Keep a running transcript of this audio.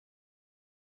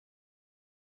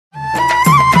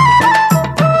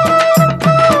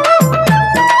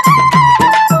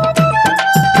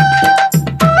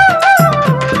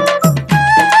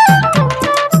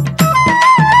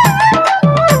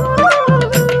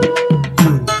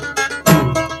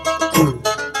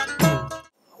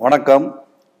வணக்கம்.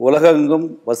 உலகெங்கும்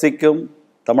வசிக்கும்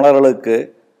தமிழர்களுக்கு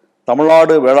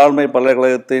தமிழ்நாடு வேளாண்மை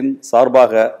பல்கலைக்கழகத்தின்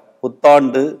சார்பாக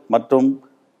புத்தாண்டு மற்றும்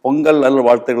பொங்கல்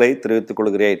நல்வாழ்த்துக்களை தெரிவித்துக்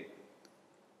கொள்கிறேன்.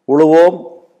 உழுவோம்,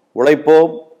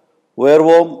 உழைப்போம்,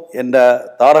 உயர்வோம் என்ற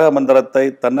தாரக மந்திரத்தை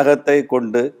தன்னகத்தை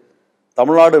கொண்டு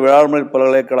தமிழ்நாடு வேளாண்மை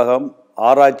பல்கலைக்கழகம்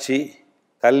ஆராய்ச்சி,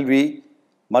 கல்வி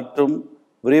மற்றும்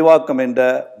விரிவாக்கம் என்ற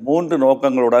 3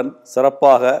 நோக்கங்களுடன்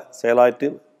சிறப்பாக செயலாற்றி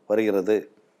வருகிறது.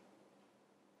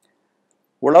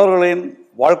 உழவர்களின்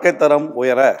வாழ்க்கை தரம்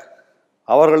உயர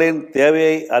அவர்களின்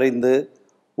தேவையை அறிந்து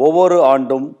ஒவ்வொரு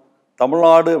ஆண்டும்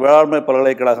தமிழ்நாடு வேளாண்மை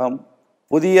பல்கலைக்கழகம்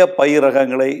புதிய பயிர்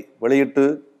ரகங்களை வெளியிட்டு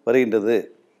வருகின்றது.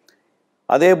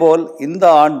 அதேபோல் இந்த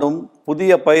ஆண்டும்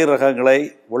புதிய பயிர் ரகங்களை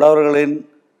உழவர்களின்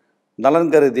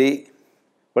நலன் கருதி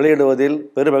வெளியிடுவதில்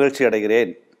பெருமகிழ்ச்சி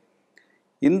அடைகிறேன்.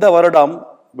 இந்த வருடம்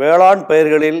வேளாண்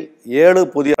பயிர்களில் 7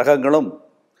 புதிய ரகங்களும்,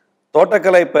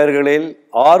 தோட்டக்கலை பயிர்களில்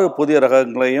 6 புதிய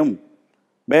ரகங்களையும்,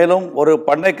 மேலும் ஒரு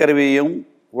பண்ணை கருவியையும்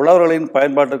உழவர்களின்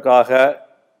பயன்பாட்டிற்காக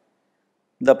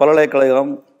இந்த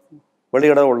பல்கலைக்கழகம்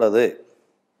வெளியிட உள்ளது.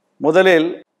 முதலில்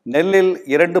நெல்லில்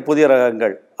 2 புதிய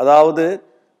ரகங்கள், அதாவது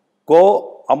கோ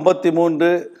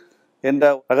 53 என்ற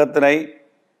ரகத்தினை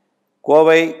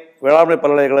கோவை வேளாண்மை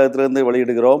பல்கலைக்கழகத்திலிருந்து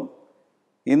வெளியிடுகிறோம்.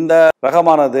 இந்த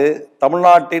ரகமானது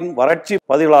தமிழ்நாட்டின் வறட்சி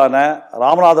பகுதிகளான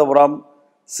ராமநாதபுரம்,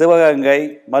 சிவகங்கை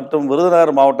மற்றும்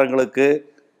விருதுநகர் மாவட்டங்களுக்கு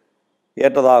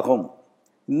ஏற்றதாகும்.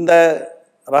 இந்த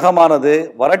ரகமானது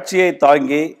வறட்சியை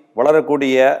தாங்கி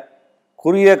வளரக்கூடிய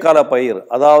குறுகிய கால பயிர்,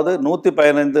 அதாவது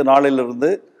 115 நாளிலிருந்து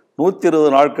 120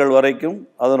 நாட்கள் வரைக்கும்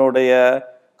அதனுடைய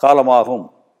காலமாகும்.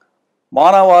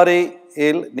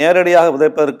 மானாவாரியில் நேரடியாக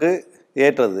விதைப்பதற்கு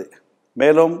ஏற்றது.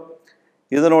 மேலும்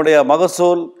இதனுடைய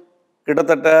மகசூல்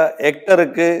கிட்டத்தட்ட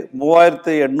ஹெக்டருக்கு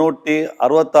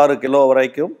 3866 கிலோ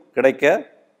வரைக்கும் கிடைக்க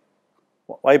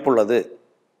வாய்ப்புள்ளது.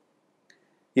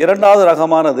 இரண்டாவது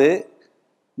ரகமானது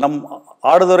நம்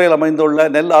ஆடுதுறையில் அமைந்துள்ள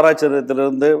நெல் ஆராய்ச்சி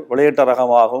நிலையத்திலிருந்து வெளியிட்ட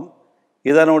ரகமாகும்.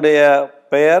 இதனுடைய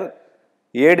பெயர்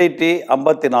ADT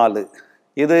 54.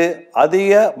 இது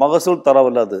அதிக மகசூல்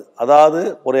தரவுள்ளது. அதாவது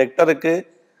ஒரு ஹெக்டருக்கு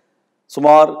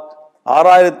சுமார்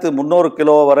 6300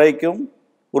 கிலோ வரைக்கும்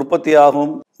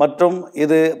உற்பத்தியாகும். மற்றும்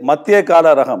இது மத்திய கால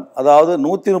ரகம், அதாவது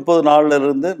 130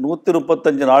 நாளிலிருந்து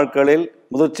 135 நாட்களில்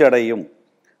முதிர்ச்சி அடையும்.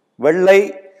 வெள்ளை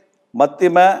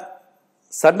மத்திம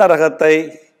சன்ன ரகத்தை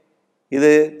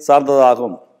இது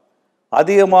சார்ந்ததாகும்.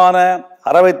 அதிகமான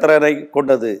அரவைத்திறனை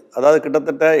கொண்டது, அதாவது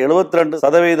கிட்டத்தட்ட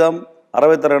 72%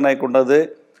 அரவைத்திறனை கொண்டது.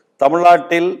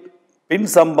 தமிழ்நாட்டில் பின்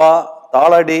சம்பா,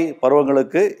 தாளடி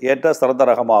பருவங்களுக்கு ஏற்ற சிறந்த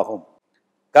ரகமாகும்.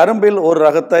 கரும்பில் ஒரு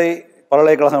ரகத்தை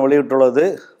பல்கலைக்கழகம் வெளியிட்டுள்ளது.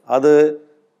 அது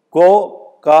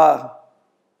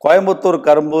கோயம்புத்தூர்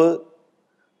கரும்பு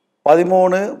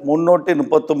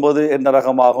 13-339 என்ற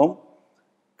ரகமாகும்.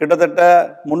 கிட்டத்தட்ட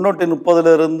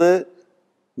 330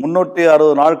 360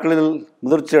 நாட்களில்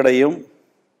முதிர்ச்சி அடையும்.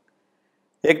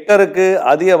 ஹெக்டருக்கு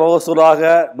அதிக மகசூலாக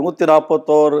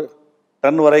 141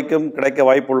 டன் வரைக்கும் கிடைக்க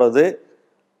வாய்ப்புள்ளது.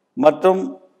 மற்றும்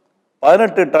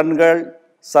 18 டன்கள்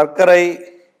சர்க்கரை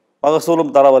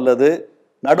மகசூலும் தரவல்லது.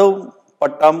 நடும்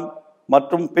பட்டம்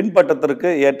மற்றும் பின்பட்டத்திற்கு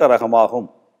ஏற்ற ரகமாகும்.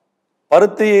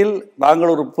 பருத்தியில்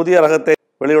நாங்கள் ஒரு புதிய ரகத்தை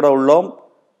வெளியிட உள்ளோம்.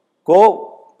 கோ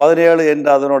 17 என்ற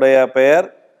அதனுடைய பெயர்.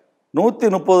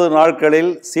 130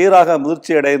 நாட்களில் சீராக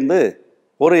முதிர்ச்சி அடைந்து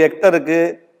ஒரு ஹெக்டருக்கு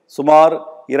சுமார்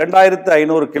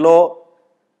 2500 கிலோ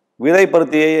விதை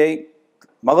பருத்தியை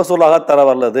மகசூலாக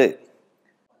தரவல்லது.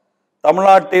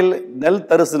 தமிழ்நாட்டில் நெல்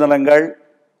தரிசு நிலங்கள்,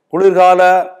 குளிர்கால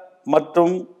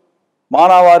மற்றும்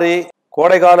மானாவாரி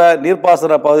கோடைகால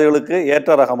நீர்ப்பாசன பகுதிகளுக்கு ஏற்ற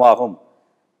ரகமாகும்.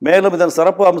 மேலும் இதன்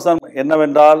சிறப்பு அம்சம்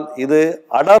என்னவென்றால் இது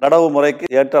நடவு முறைக்கு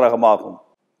ஏற்ற ரகமாகும்.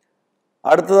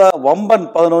 அடுத்ததாக வம்பன்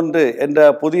 11 என்ற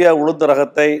புதிய உளுந்து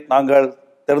ரகத்தை நாங்கள்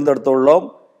தேர்ந்தெடுத்துள்ளோம்.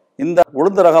 இந்த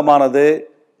உளுந்து ரகமானது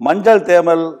மஞ்சள்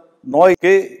தேமல்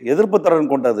நோய்க்கு எதிர்ப்பு திறன்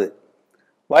கொண்டது.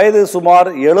 வயது சுமார்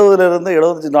 70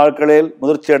 75 நாட்களில்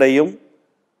முதிர்ச்சி அடையும்.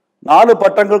 4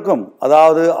 பட்டங்களுக்கும்,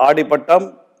 அதாவது ஆடி பட்டம்,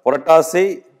 புரட்டாசி,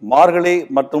 மார்கழி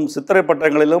மற்றும் சித்திரை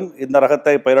பட்டங்களிலும் இந்த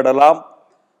ரகத்தை பயிரிடலாம்.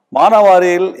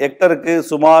 மானாவாரியில் ஹெக்டருக்கு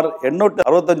சுமார்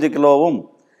 865 கிலோவும்,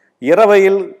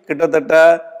 இரவையில் கிட்டத்தட்ட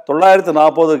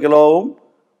 940 கிலோவும்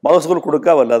மகசூல் கொடுக்க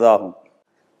வல்லதாகும்.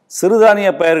 சிறுதானிய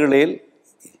பயிர்களில்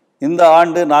இந்த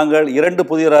ஆண்டு நாங்கள் 2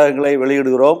 புதிய ரகங்களை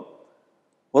வெளியிடுகிறோம்.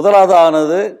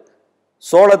 முதலாவதானது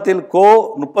சோளத்தில் கோ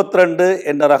 32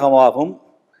 என்ற ரகமாகும்.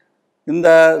 இந்த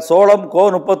சோளம் கோ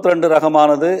 32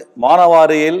 ரகமானது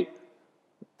மானாவாரியில்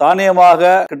தானியமாக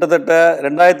கிட்டத்தட்ட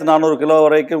 2400 கிலோ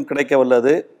வரைக்கும் கிடைக்க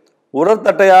வல்லது.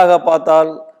 உரத்தட்டையாக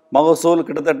பார்த்தால் மகசூல்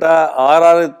கிட்டத்தட்ட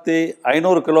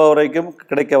 6500 கிலோ வரைக்கும்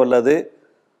கிடைக்க வல்லது.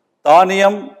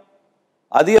 தானியம்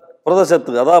அதிக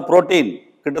புரதச்சத்து, அதாவது புரோட்டீன்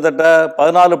கிட்டத்தட்ட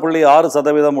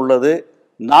 14.6% உள்ளது.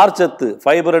 நார்ச்சத்து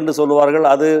ஃபைபர் என்று சொல்லுவார்கள்,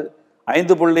 அது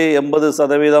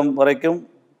 5.80% வரைக்கும்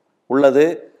உள்ளது.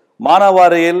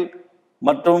 மானாவாரியில்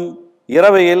மற்றும்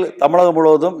இரவையில் தமிழகம்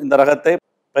முழுவதும் இந்த ரகத்தை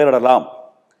பயிரிடலாம்.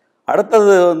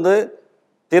 அடுத்தது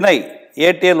திணை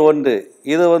ஏடிஎல் 1.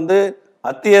 இது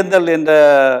அத்தியந்தல் என்ற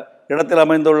இடத்தில்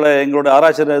அமைந்துள்ள எங்களுடைய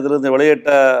ஆராய்ச்சி நிலையத்திலிருந்து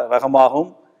வெளியிட்ட ரகமாகும்.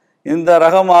 இந்த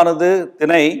ரகமானது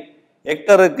திணை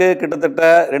ஹெக்டருக்கு கிட்டத்தட்ட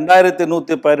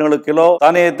 2117 கிலோ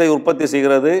தானியத்தை உற்பத்தி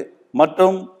செய்கிறது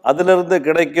மற்றும் அதிலிருந்து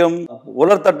கிடைக்கும்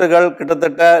உலர்த்தட்டுகள்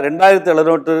கிட்டத்தட்ட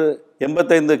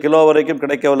 2785 கிலோ வரைக்கும்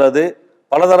கிடைக்க உள்ளது.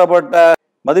 பலதரப்பட்ட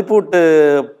மதிப்பூட்டு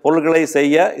பொருட்களை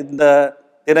செய்ய இந்த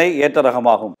திணை ஏற்ற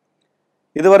ரகமாகும்.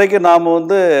 இதுவரைக்கும் நாம்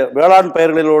வேளாண்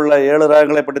பயிர்களில் உள்ள 7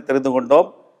 ரகங்களை பற்றி தெரிந்து கொண்டோம்.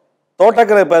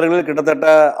 தோட்டக்கலை பயிர்களில் கிட்டத்தட்ட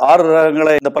 6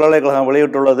 ரகங்களை இந்த பல்கலைக்கழகம்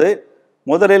வெளியிட்டுள்ளது.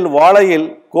 முதலில் வாழையில்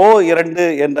கோ 2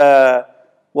 என்ற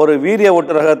ஒரு வீரிய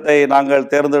ஒட்டு ரகத்தை நாங்கள்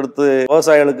தேர்ந்தெடுத்து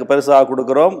விவசாயிகளுக்கு பரிசாக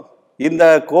கொடுக்கிறோம். இந்த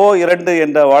கோ 2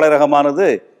 என்ற வாழை ரகமானது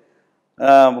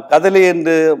கதலி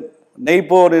என்று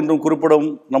நெய்ப்போர் என்றும் குறிப்பிடும்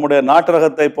நம்முடைய நாட்டு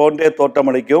ரகத்தை போன்றே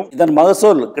தோற்றமளிக்கும். இதன்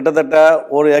மகசூல் கிட்டத்தட்ட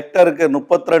ஒரு ஹெக்டருக்கு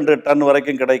 32 டன்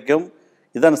வரைக்கும் கிடைக்கும்.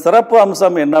 இதன் சிறப்பு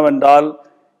அம்சம் என்னவென்றால்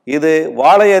இது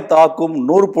வாழையை தாக்கும்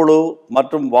நூற்புழு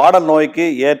மற்றும் வாடல் நோய்க்கு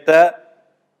ஏற்ற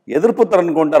எதிர்ப்பு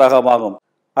திறன் கொண்ட ரகமாகும்.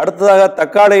 அடுத்ததாக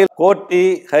தக்காளியில் கோட்டி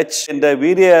ஹெச் என்ற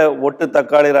வீரிய ஒட்டு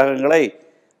தக்காளி ரகங்களை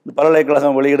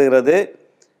பல்கலைக்கழகம் வெளியிடுகிறது.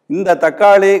 இந்த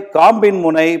தக்காளி காம்பின்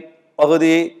முனை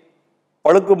பகுதி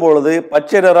பழுக்கும் பொழுது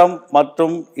பச்சை நிறம்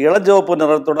மற்றும் இளஞ்சிவப்பு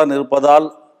நிறத்துடன் இருப்பதால்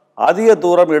அதிக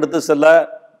தூரம் எடுத்து செல்ல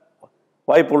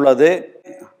வாய்ப்புள்ளது.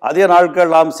 அதிக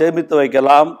நாட்கள் நாம் சேமித்து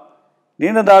வைக்கலாம்.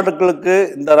 நீண்ட நாட்களுக்கு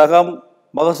இந்த ரகம்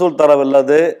மகசூல்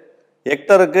தரவல்லது.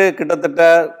 ஹெக்டருக்கு கிட்டத்தட்ட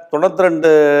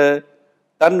 92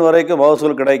 டன் வரைக்கும்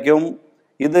மகசூல் கிடைக்கும்.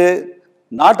 இது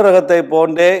நாட்டு ரகத்தை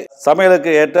போன்றே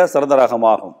சமையலுக்கு ஏற்ற சிறந்த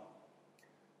ரகமாகும்.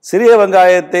 சிறிய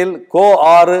வெங்காயத்தில் கோ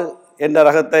 6 என்ற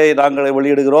ரகத்தை நாங்கள்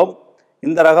வெளியிடுகிறோம்.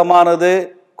 இந்த ரகமானது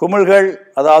குமிழ்கள்,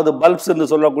 அதாவது பல்ப்ஸ் என்று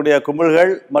சொல்லக்கூடிய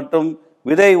குமிழ்கள் மற்றும்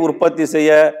விதை உற்பத்தி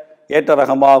செய்ய ஏற்ற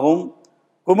ரகமாகும்.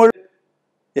 குமிழ்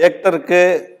ஹெக்டருக்கு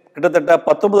கிட்டத்தட்ட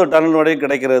 19 டன் வரை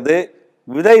கிடைக்கிறது.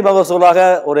 விதை மகசூலாக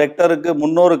ஒரு ஹெக்டருக்கு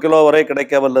 300 கிலோ வரை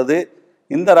கிடைக்க வல்லது.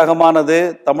 இந்த ரகமானது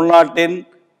தமிழ்நாட்டின்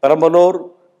பெரம்பலூர்,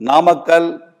 நாமக்கல்,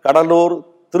 கடலூர்,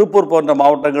 திருப்பூர் போன்ற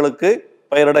மாவட்டங்களுக்கு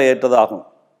பயிரிட ஏற்றதாகும்.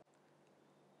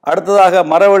 அடுத்ததாக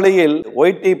மரவள்ளியில்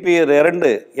YTP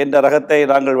 2 என்ற ரகத்தை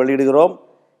நாங்கள் வெளியிடுகிறோம்.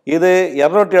 இது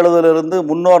 270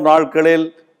 300 நாட்களில்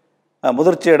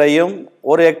முதிர்ச்சி அடையும்.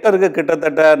 ஒரு ஹெக்டருக்கு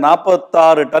கிட்டத்தட்ட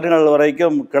 46 டன்கள்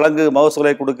வரைக்கும் கிழங்கு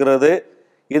மகசூலை கொடுக்கிறது.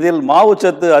 இதில்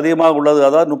மாவுச்சத்து அதிகமாக உள்ளது,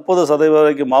 அதாவது 30%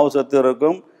 வரைக்கும் மாவுச்சத்து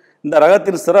இருக்கும். இந்த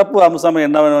ரகத்தின் சிறப்பு அம்சம்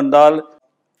என்னவென்றால்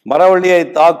மரவள்ளியை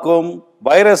தாக்கும்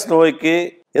வைரஸ் நோய்க்கு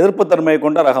எதிர்ப்புத்தன்மை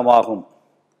கொண்ட ரகமாகும்.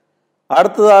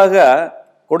 அடுத்ததாக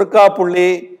கொடுக்காப்புள்ளி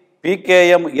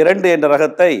PKM 2 என்ற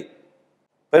ரகத்தை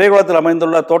பெரியகுளத்தில்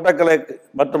அமைந்துள்ள தோட்டக்கலை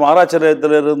மற்றும் ஆராய்ச்சி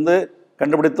நிலையத்திலிருந்து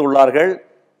கண்டுபிடித்து உள்ளார்கள்.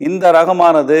 இந்த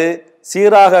ரகமானது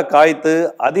சீராக காய்த்து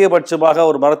அதிகபட்சமாக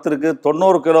ஒரு மரத்திற்கு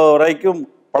 90 கிலோ வரைக்கும்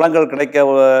பழங்கள் கிடைக்க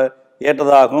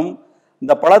ஏற்றதாகும்.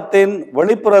 இந்த பழத்தின்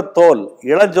வெளிப்புற தோல்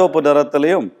இளஞ்சிவப்பு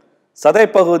நிறத்திலையும்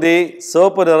சதைப்பகுதி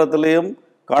சிவப்பு நிறத்திலையும்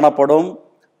காணப்படும்.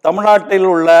 தமிழ்நாட்டில்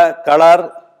உள்ள கலர்,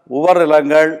 உவர்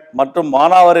நிலங்கள் மற்றும்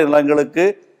மானாவாரி நிலங்களுக்கு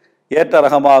ஏற்ற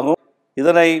ரகமாகும்.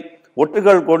 இதனை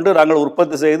ஒட்டுகள் கொண்டு நாங்கள்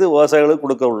உற்பத்தி செய்து விவசாயிகளுக்கு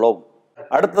கொடுக்க உள்ளோம்.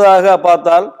 அடுத்ததாக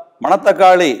பார்த்தால்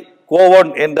மணத்தக்காளி கோவன்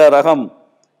என்ற ரகம்.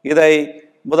 இதை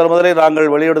முதலில் நாங்கள்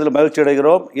வெளியிடுவதில் மகிழ்ச்சி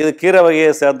அடைகிறோம். இது கீரை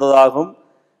வகையை சேர்ந்ததாகும்.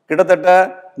 கிட்டத்தட்ட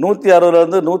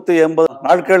 160 180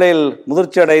 நாட்களில்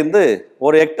முதிர்ச்சி அடைந்து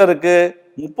ஒரு ஹெக்டருக்கு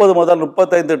 30 முதல்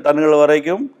 35 டன்கள்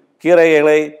வரைக்கும்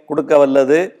கீரைகளை கொடுக்க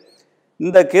வல்லது.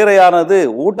 இந்த கீரையானது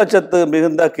ஊட்டச்சத்து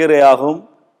மிகுந்த கீரையாகும்.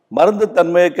 மருந்து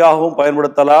தன்மைக்காகவும்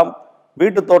பயன்படுத்தலாம்.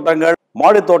 வீட்டு தோட்டங்கள்,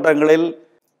 மாடி தோட்டங்களில்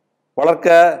வளர்க்க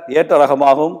ஏற்ற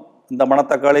ரகமாகும் இந்த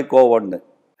மணத்தக்காளி கோவன்.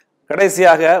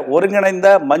 கடைசியாக ஒருங்கிணைந்த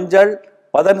மஞ்சள்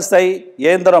பதன்சை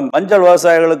இயந்திரம் மஞ்சள்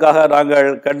விவசாயிகளுக்காக நாங்கள்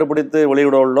கண்டுபிடித்து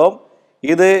வெளியிட உள்ளோம்.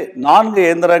 இது 4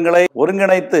 இயந்திரங்களை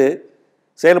ஒருங்கிணைத்து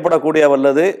செயல்படக்கூடிய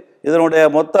வல்லது. இதனுடைய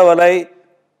மொத்த விலை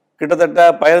கிட்டத்தட்ட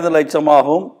 15 லட்சம்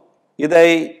ஆகும். இதை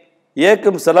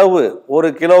இயக்கும் செலவு ஒரு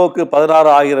கிலோவுக்கு 16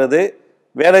 ஆகிறது.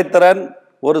 வேலைத்திறன்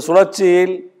ஒரு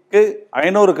சுழற்சிக்கு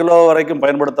 500 கிலோ வரைக்கும்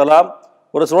பயன்படுத்தலாம்.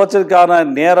 ஒரு சுழற்சிக்கான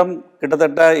நேரம்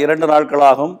கிட்டத்தட்ட 2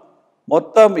 நாட்களாகும்.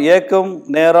 மொத்தம் இயக்கும்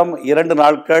நேரம் 2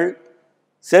 நாட்கள்,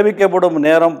 சேமிக்கப்படும்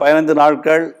நேரம் 15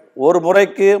 நாட்கள். ஒரு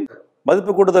முறைக்கு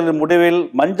மதிப்பு கூட்டுதலின் முடிவில்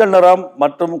மஞ்சள் நிறம்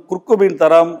மற்றும் குர்குமின்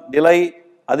தரம் நிலை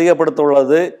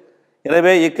அதிகப்படுத்தியுள்ளது.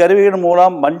 எனவே இக்கருவியின்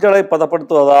மூலம் மஞ்சளை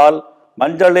பதப்படுத்துவதால்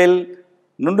மஞ்சளில்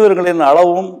நுண்ணுயிர்களின்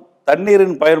அளவும்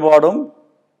தண்ணீரின் பயன்பாடும்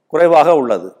குறைவாக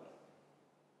உள்ளது.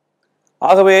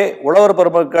 ஆகவே உழவர்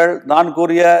பெருமக்கள் நான்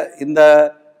கூறிய இந்த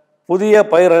புதிய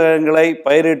பயிர் ரகங்களை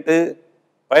பயிரிட்டு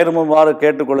பயிரிடுமாறு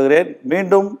கேட்டுக்கொள்கிறேன்.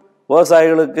 மீண்டும்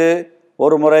விவசாயிகளுக்கு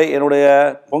ஒரு முறை என்னுடைய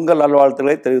பொங்கல்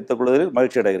நல்வாழ்த்துக்களை தெரிவித்துக் கொள்வதில்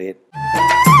மகிழ்ச்சி அடைகிறேன்.